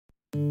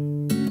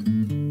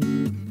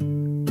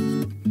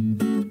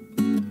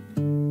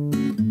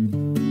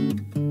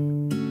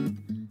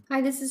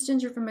this is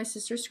Ginger from my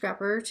sister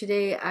Scrapper.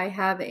 Today I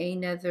have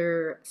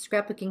another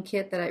scrapbooking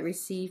kit that I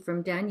received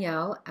from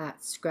Danielle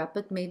at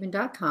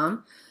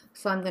Scrapbookmaven.com.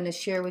 So I'm going to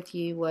share with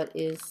you what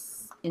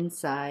is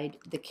inside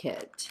the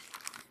kit.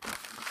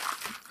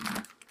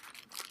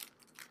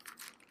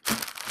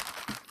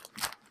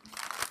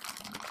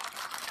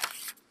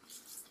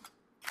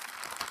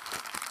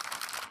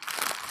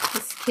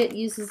 This kit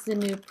uses the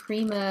new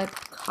Prima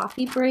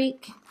Coffee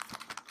Break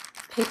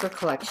paper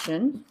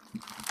collection.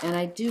 And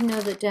I do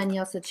know that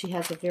Danielle said she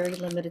has a very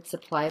limited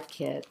supply of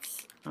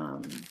kits.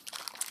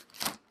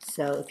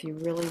 So if you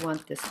really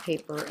want this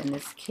paper and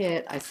this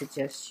kit, I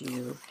suggest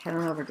you head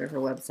on over to her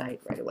website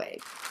right away.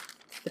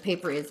 The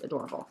paper is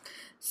adorable.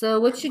 So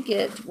what you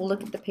get, we'll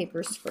look at the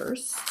papers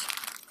first,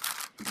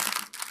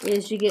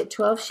 is you get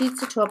 12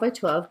 sheets of 12 by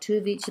 12, 2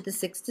 of each of the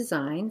 6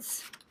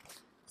 designs.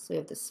 So we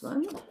have this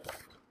one.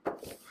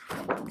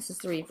 This is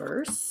the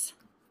reverse.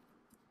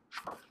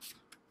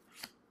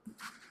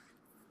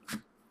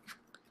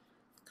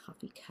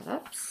 Coffee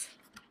cups,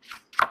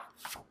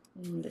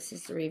 and this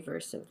is the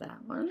reverse of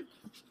that one.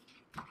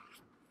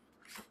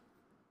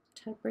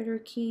 Typewriter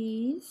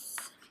keys,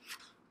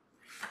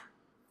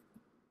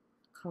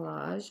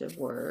 collage of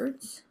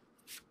words,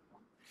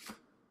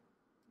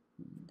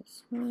 and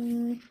this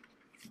one,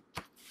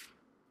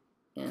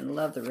 and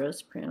love the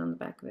rose print on the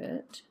back of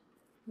it,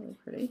 really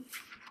pretty.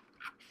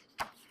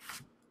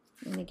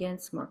 And again,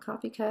 some more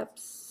coffee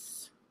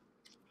cups,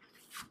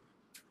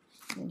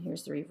 and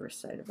here's the reverse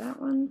side of that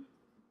one.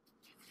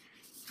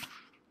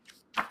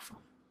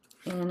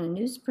 And a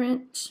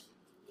newsprint,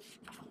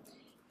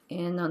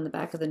 and on the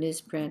back of the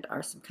newsprint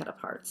are some cut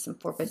aparts, some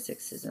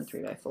 4x6s and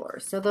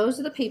 3x4s. So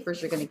those are the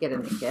papers you're going to get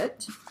in the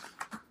kit.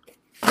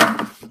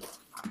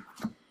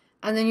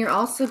 And then you're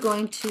also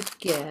going to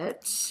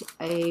get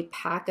a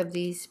pack of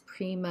these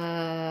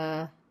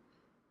Prima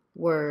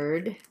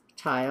word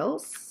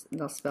tiles.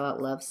 They'll spell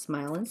out love,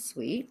 smile, and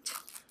sweet.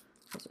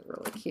 Those are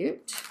really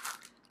cute.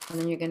 And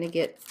then you're going to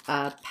get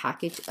a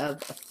package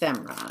of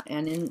ephemera.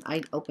 And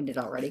I opened it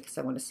already because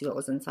I want to see what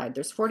was inside.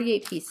 There's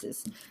 48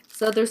 pieces.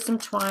 So there's some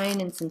twine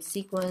and some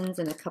sequins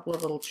and a couple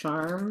of little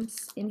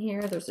charms in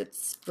here. There's a,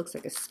 looks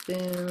like a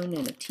spoon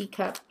and a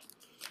teacup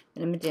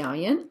and a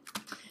medallion.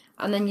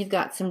 And then you've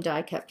got some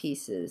die cut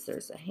pieces.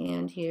 There's a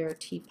hand here, a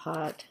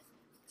teapot,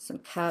 some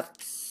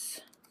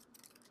cups,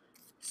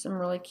 some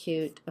really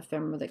cute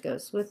ephemera that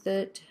goes with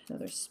it,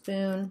 another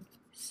spoon,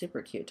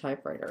 super cute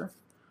typewriter,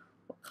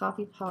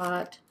 coffee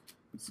pot,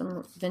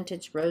 some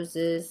vintage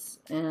roses,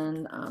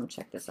 and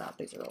check this out,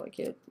 these are really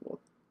cute,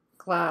 little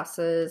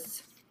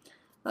glasses,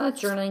 a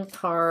journaling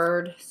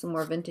card, some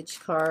more vintage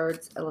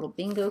cards, a little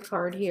bingo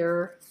card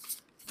here,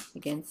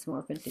 again some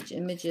more vintage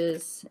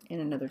images,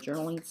 and another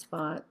journaling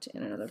spot,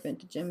 and another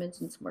vintage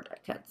image, and some more die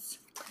cuts.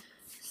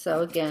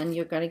 So again,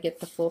 you're going to get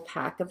the full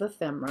pack of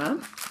ephemera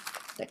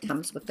that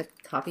comes with the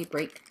Coffee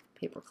Break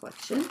paper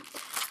collection,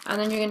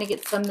 and then you're going to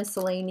get some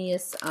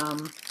miscellaneous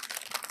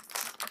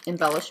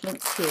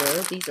embellishments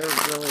here. These are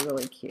really,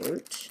 really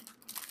cute.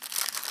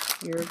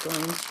 You're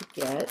going to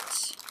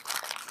get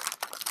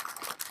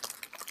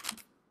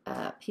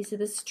a piece of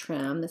this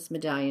trim, this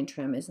medallion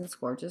trim. Isn't this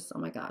gorgeous? Oh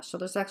my gosh. So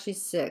there's actually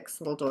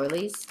 6 little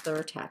doilies that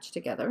are attached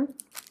together.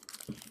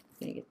 You're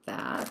going to get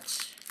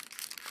that.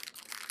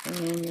 And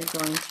then you're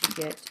going to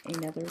get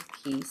another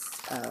piece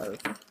of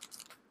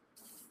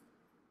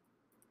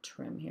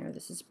trim here.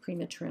 This is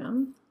Prima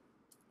trim.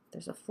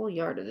 There's a full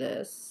yard of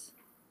this.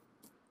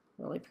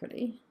 Really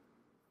pretty.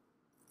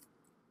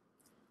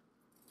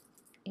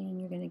 And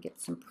you're going to get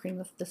some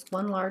Prima, this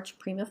one large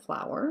Prima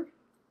flower.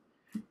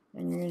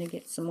 And you're going to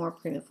get some more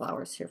Prima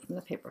flowers here from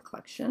the paper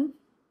collection.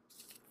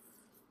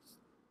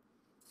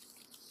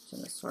 So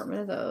an assortment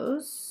of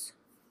those.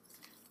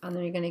 And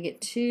then you're going to get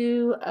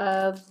 2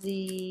 of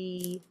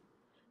the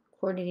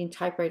coordinating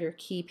typewriter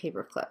key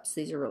paper clips.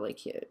 These are really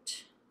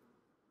cute.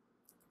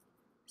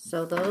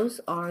 So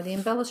those are the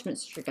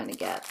embellishments you're going to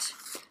get.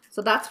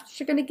 So that's what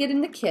you're going to get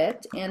in the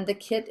kit, and the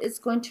kit is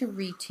going to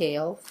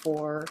retail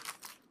for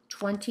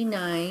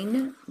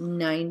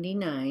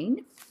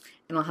 $29.99,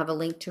 and I'll have a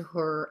link to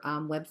her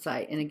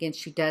website. And again,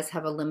 she does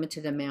have a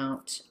limited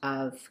amount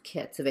of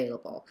kits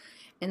available.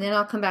 And then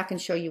I'll come back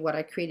and show you what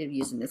I created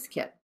using this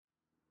kit.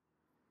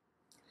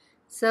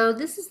 So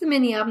this is the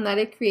mini album that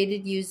I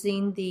created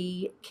using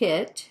the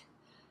kit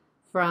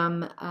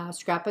from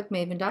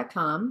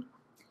Scrapbookmaven.com,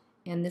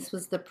 and this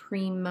was the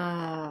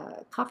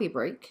Prima Coffee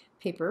Break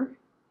paper.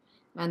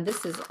 And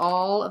this is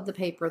all of the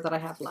paper that I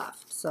have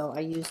left. So I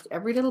used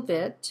every little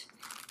bit.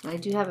 And I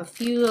do have a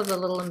few of the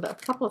a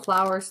couple of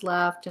flowers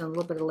left and a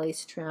little bit of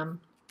lace trim.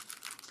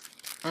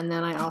 And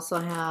then I also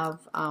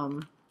have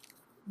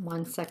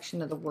one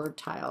section of the word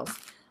tiles.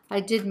 I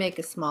did make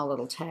a small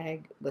little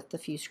tag with the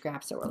few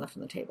scraps that were left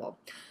on the table.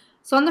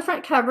 So on the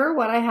front cover,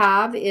 what I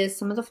have is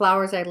some of the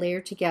flowers I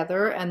layered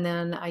together, and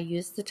then I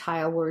used the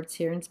tile words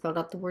here and spelled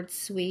out the word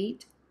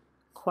sweet,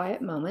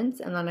 quiet moments,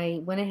 and then I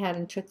went ahead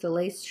and took the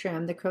lace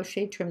trim, the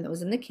crochet trim that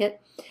was in the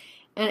kit,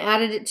 and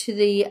added it to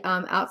the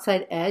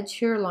outside edge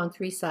here along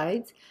 3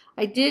 sides.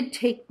 I did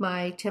take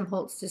my Tim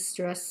Holtz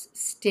Distress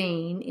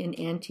stain in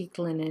antique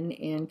linen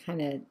and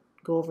kind of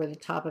go over the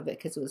top of it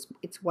because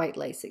it's white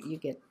lace that you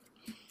get.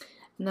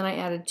 And then I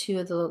added 2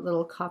 of the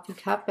little coffee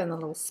cup and the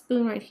little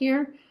spoon right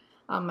here.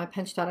 I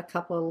punched out a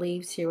couple of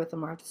leaves here with a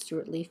Martha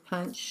Stewart leaf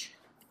punch.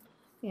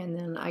 And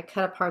then I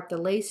cut apart the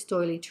lace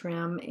doily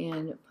trim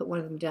and put one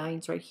of the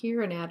medallions right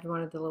here and added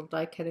one of the little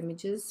die cut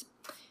images.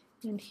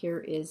 And here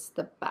is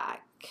the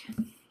back.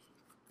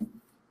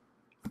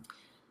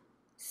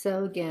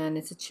 So again,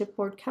 it's a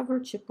chipboard cover,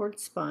 chipboard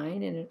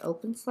spine, and it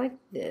opens like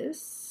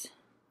this.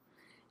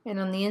 And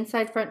on the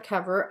inside front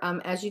cover,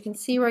 as you can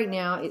see right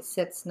now, it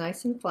sits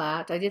nice and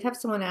flat. I did have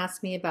someone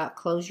ask me about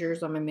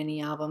closures on my mini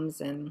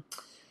albums, and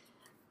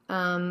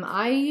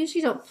I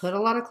usually don't put a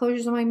lot of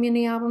closures on my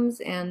mini albums,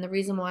 and the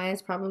reason why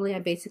is probably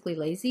I'm basically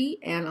lazy.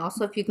 And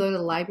also, if you go to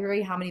the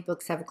library, how many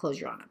books have a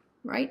closure on them,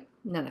 right?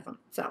 None of them.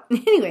 So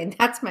anyway,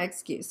 that's my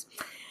excuse.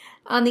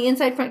 On the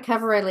inside front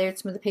cover, I layered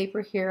some of the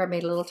paper here. I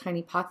made a little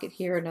tiny pocket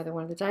here, another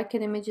one of the die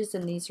cut images,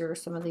 and these are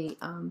some of the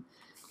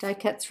die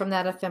cuts from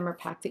that ephemera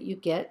pack that you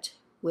get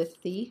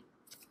with the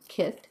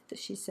kit that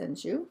she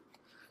sends you.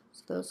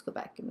 So those go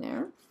back in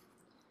there.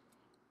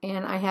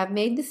 And I have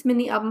made this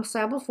mini album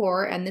style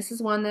before, and this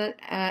is one that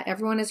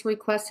everyone has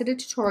requested a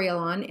tutorial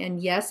on.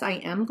 And yes, I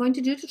am going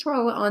to do a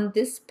tutorial on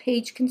this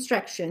page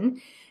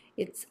construction.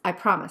 I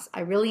promise,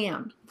 I really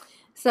am.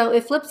 So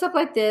it flips up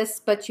like this,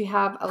 but you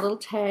have a little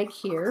tag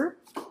here.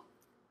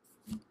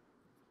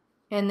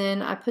 And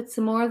then I put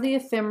some more of the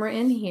ephemera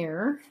in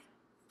here.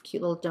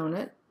 Cute little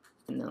donut.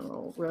 And then a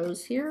little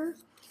rose here.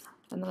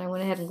 And then I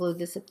went ahead and glued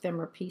this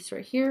ephemera piece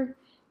right here.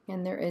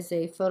 And there is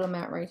a photo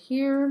mat right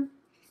here.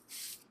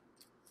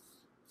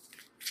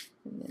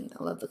 And then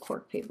I love the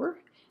cork paper.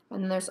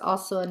 And then there's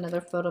also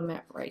another photo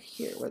mat right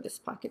here where this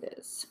pocket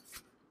is.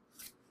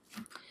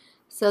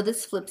 So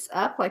this flips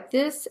up like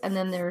this, and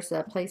then there's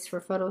a place for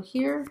a photo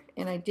here,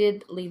 and I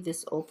did leave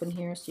this open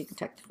here so you can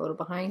tuck the photo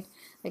behind.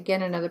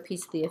 Again, another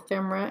piece of the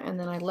ephemera, and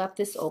then I left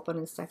this open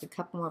and stuck a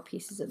couple more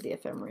pieces of the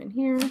ephemera in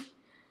here.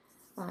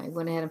 I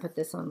went ahead and put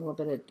this on a little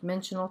bit of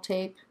dimensional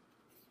tape.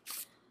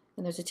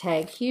 And there's a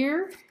tag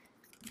here,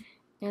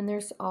 and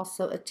there's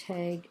also a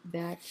tag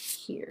back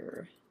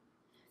here.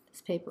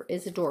 This paper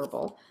is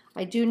adorable.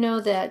 I do know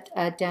that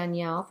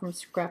Danielle from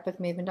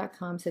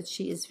Scrapbookmaven.com said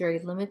she is very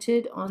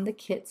limited on the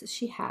kits that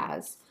she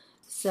has.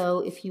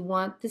 So if you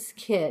want this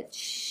kit,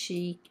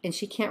 she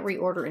can't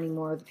reorder any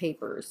more of the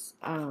papers.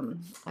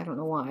 I don't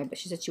know why, but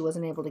she said she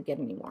wasn't able to get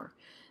any more.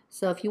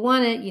 So if you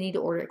want it, you need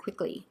to order it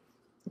quickly.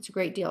 It's a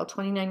great deal,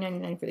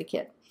 $29.99 for the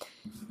kit.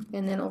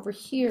 And then over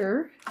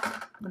here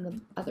on the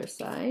other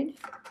side,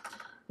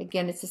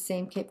 again, it's the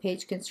same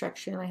page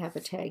construction. I have a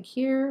tag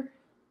here.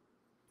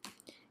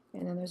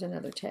 And then there's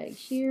another tag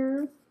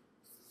here.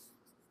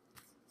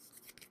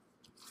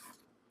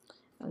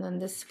 And then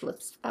this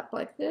flips up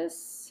like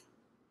this.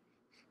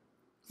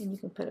 And you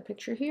can put a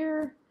picture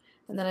here.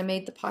 And then I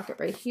made the pocket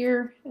right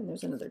here. And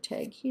there's another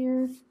tag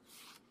here.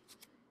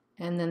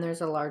 And then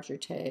there's a larger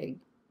tag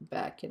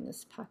back in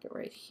this pocket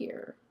right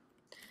here.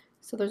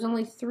 So there's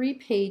only 3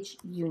 page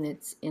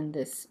units in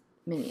this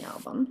mini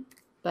album.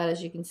 But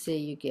as you can see,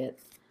 you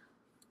get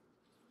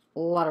a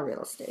lot of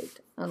real estate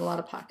and a lot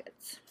of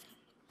pockets.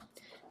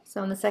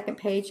 So on the second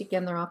page,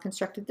 again, they're all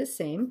constructed the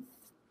same.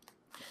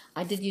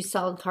 I did use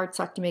solid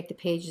cardstock to make the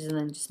pages and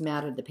then just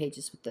matted the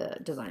pages with the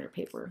designer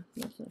paper.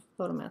 There's a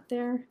photo mat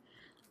there.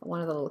 One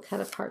of the little cut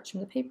aparts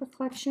from the paper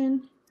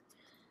collection.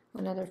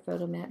 Another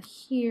photo mat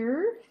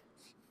here.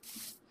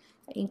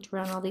 I inked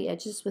around all the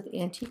edges with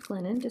antique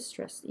linen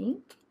distress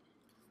ink.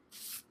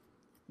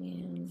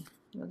 And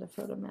another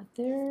photo mat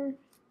there.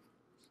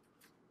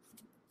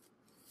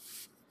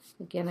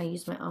 Again, I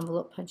used my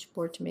envelope punch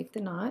board to make the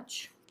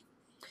notch.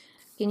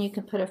 Again, you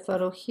can put a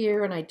photo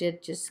here, and I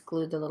did just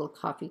glue the little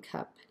coffee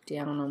cup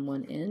down on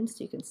one end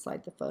so you can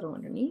slide the photo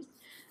underneath.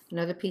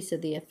 Another piece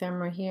of the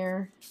ephemera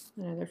here,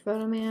 another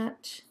photo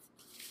mat,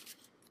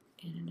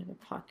 and another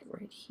pocket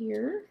right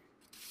here.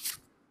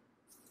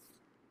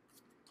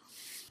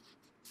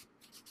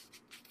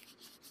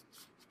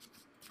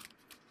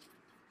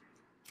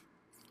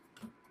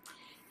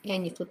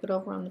 And you flip it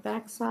over on the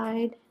back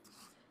side.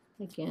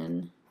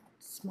 Again,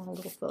 small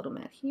little photo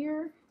mat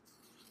here.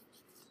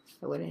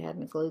 I went ahead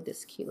and glued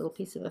this cute little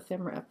piece of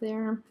ephemera up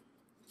there.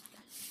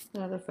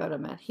 Another photo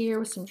mat here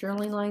with some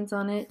journaling lines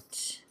on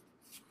it.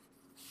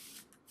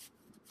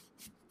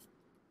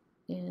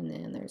 And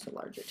then there's a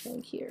larger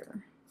tag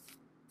here.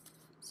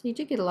 So you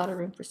do get a lot of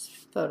room for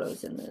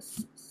photos in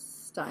this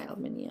style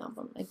mini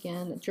album.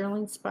 Again, a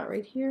journaling spot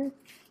right here,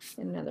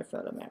 and another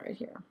photo mat right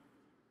here.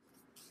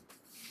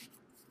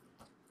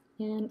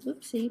 And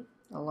oopsie,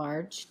 a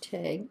large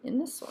tag in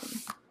this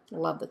one.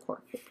 Love the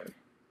cork paper.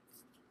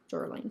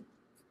 Journaling.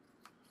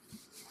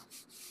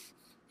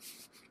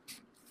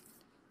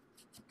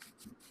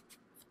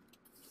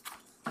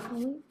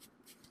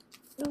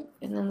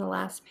 And then the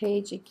last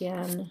page,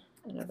 again,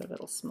 another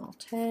little small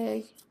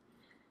tag,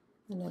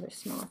 another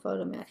small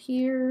photo mat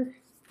here,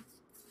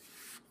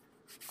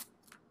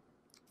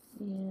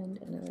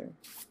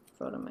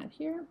 photo mat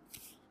here.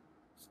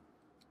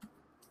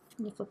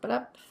 And you flip it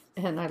up.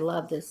 And I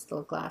love this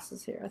little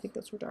glasses here. I think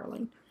those were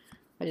darling.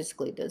 I just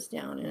glued those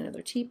down. And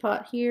another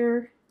teapot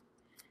here.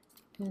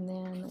 And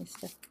then I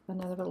stuck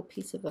another little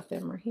piece of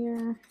ephemera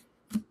here.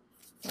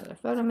 Another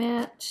photo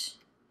mat.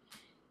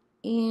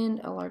 And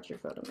a larger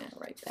photo mat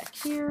right back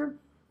here.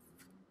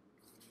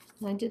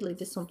 And I did leave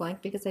this one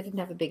blank because I didn't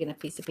have a big enough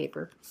piece of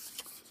paper.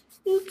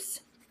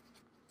 Oops.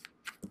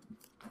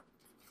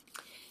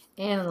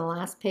 And on the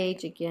last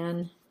page,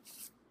 again,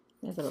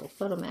 I have a little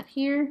photo mat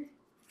here.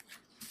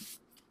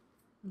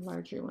 A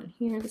larger one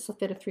here. This will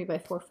fit a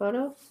 3x4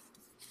 photo.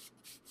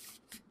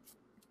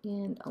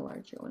 And a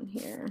larger one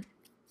here.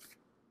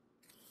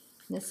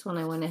 This one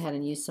I went ahead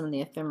and used some of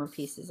the ephemera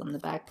pieces on the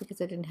back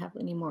because I didn't have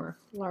any more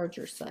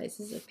larger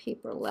sizes of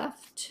paper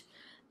left.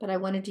 But I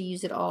wanted to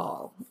use it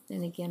all.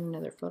 And again,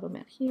 another photo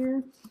mat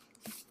here.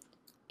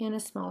 And a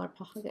smaller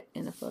pocket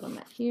and a photo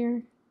mat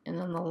here. And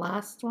then the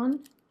last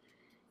one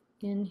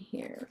in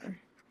here.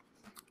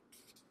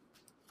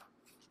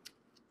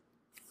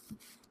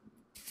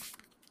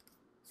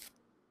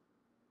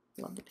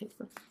 Love the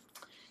paper.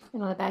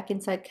 And on the back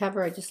inside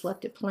cover, I just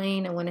left it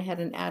plain. I went ahead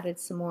and added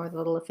some more of the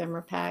little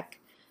ephemera pack.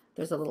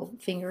 There's a little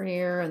finger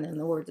here, and then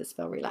the words that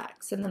spell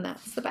relax. And then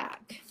that's the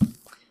back.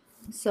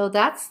 So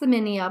that's the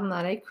mini album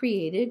that I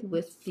created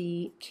with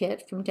the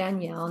kit from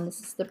Danielle. And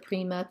this is the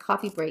Prima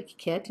Coffee Break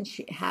kit. And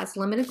she has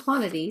limited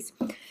quantities.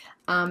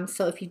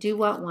 So if you do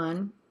want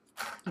one,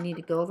 you need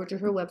to go over to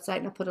her website,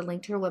 and I'll put a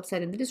link to her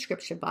website in the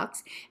description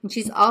box. And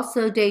she's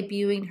also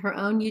debuting her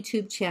own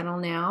YouTube channel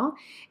now,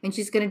 and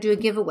she's going to do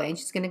a giveaway, and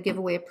she's going to give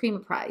away a Prima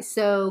prize.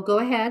 So go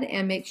ahead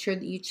and make sure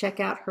that you check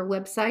out her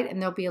website, and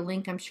there'll be a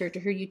link, I'm sure, to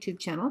her YouTube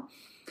channel.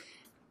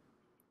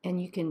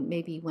 And you can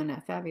maybe win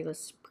a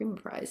fabulous Prima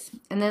prize.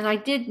 And then I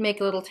did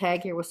make a little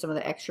tag here with some of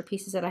the extra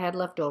pieces that I had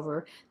left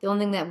over. The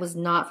only thing that was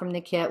not from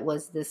the kit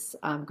was this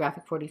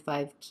Graphic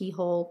 45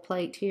 keyhole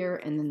plate here,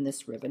 and then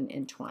this ribbon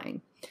and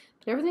twine.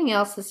 But everything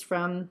else is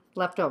from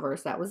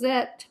leftovers. That was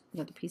it.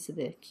 Another piece of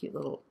the cute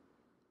little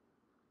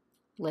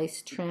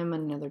lace trim,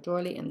 and another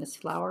doily, and this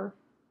flower.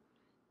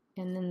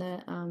 And then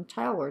the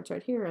tile words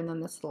right here, and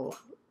then this little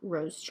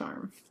rose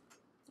charm.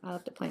 I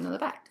left it plain on the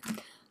back.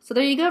 So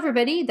there you go,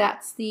 everybody.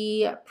 That's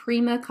the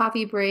Prima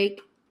Coffee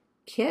Break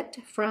kit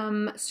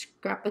from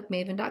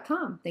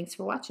scrapbookmaven.com. Thanks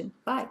for watching.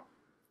 Bye.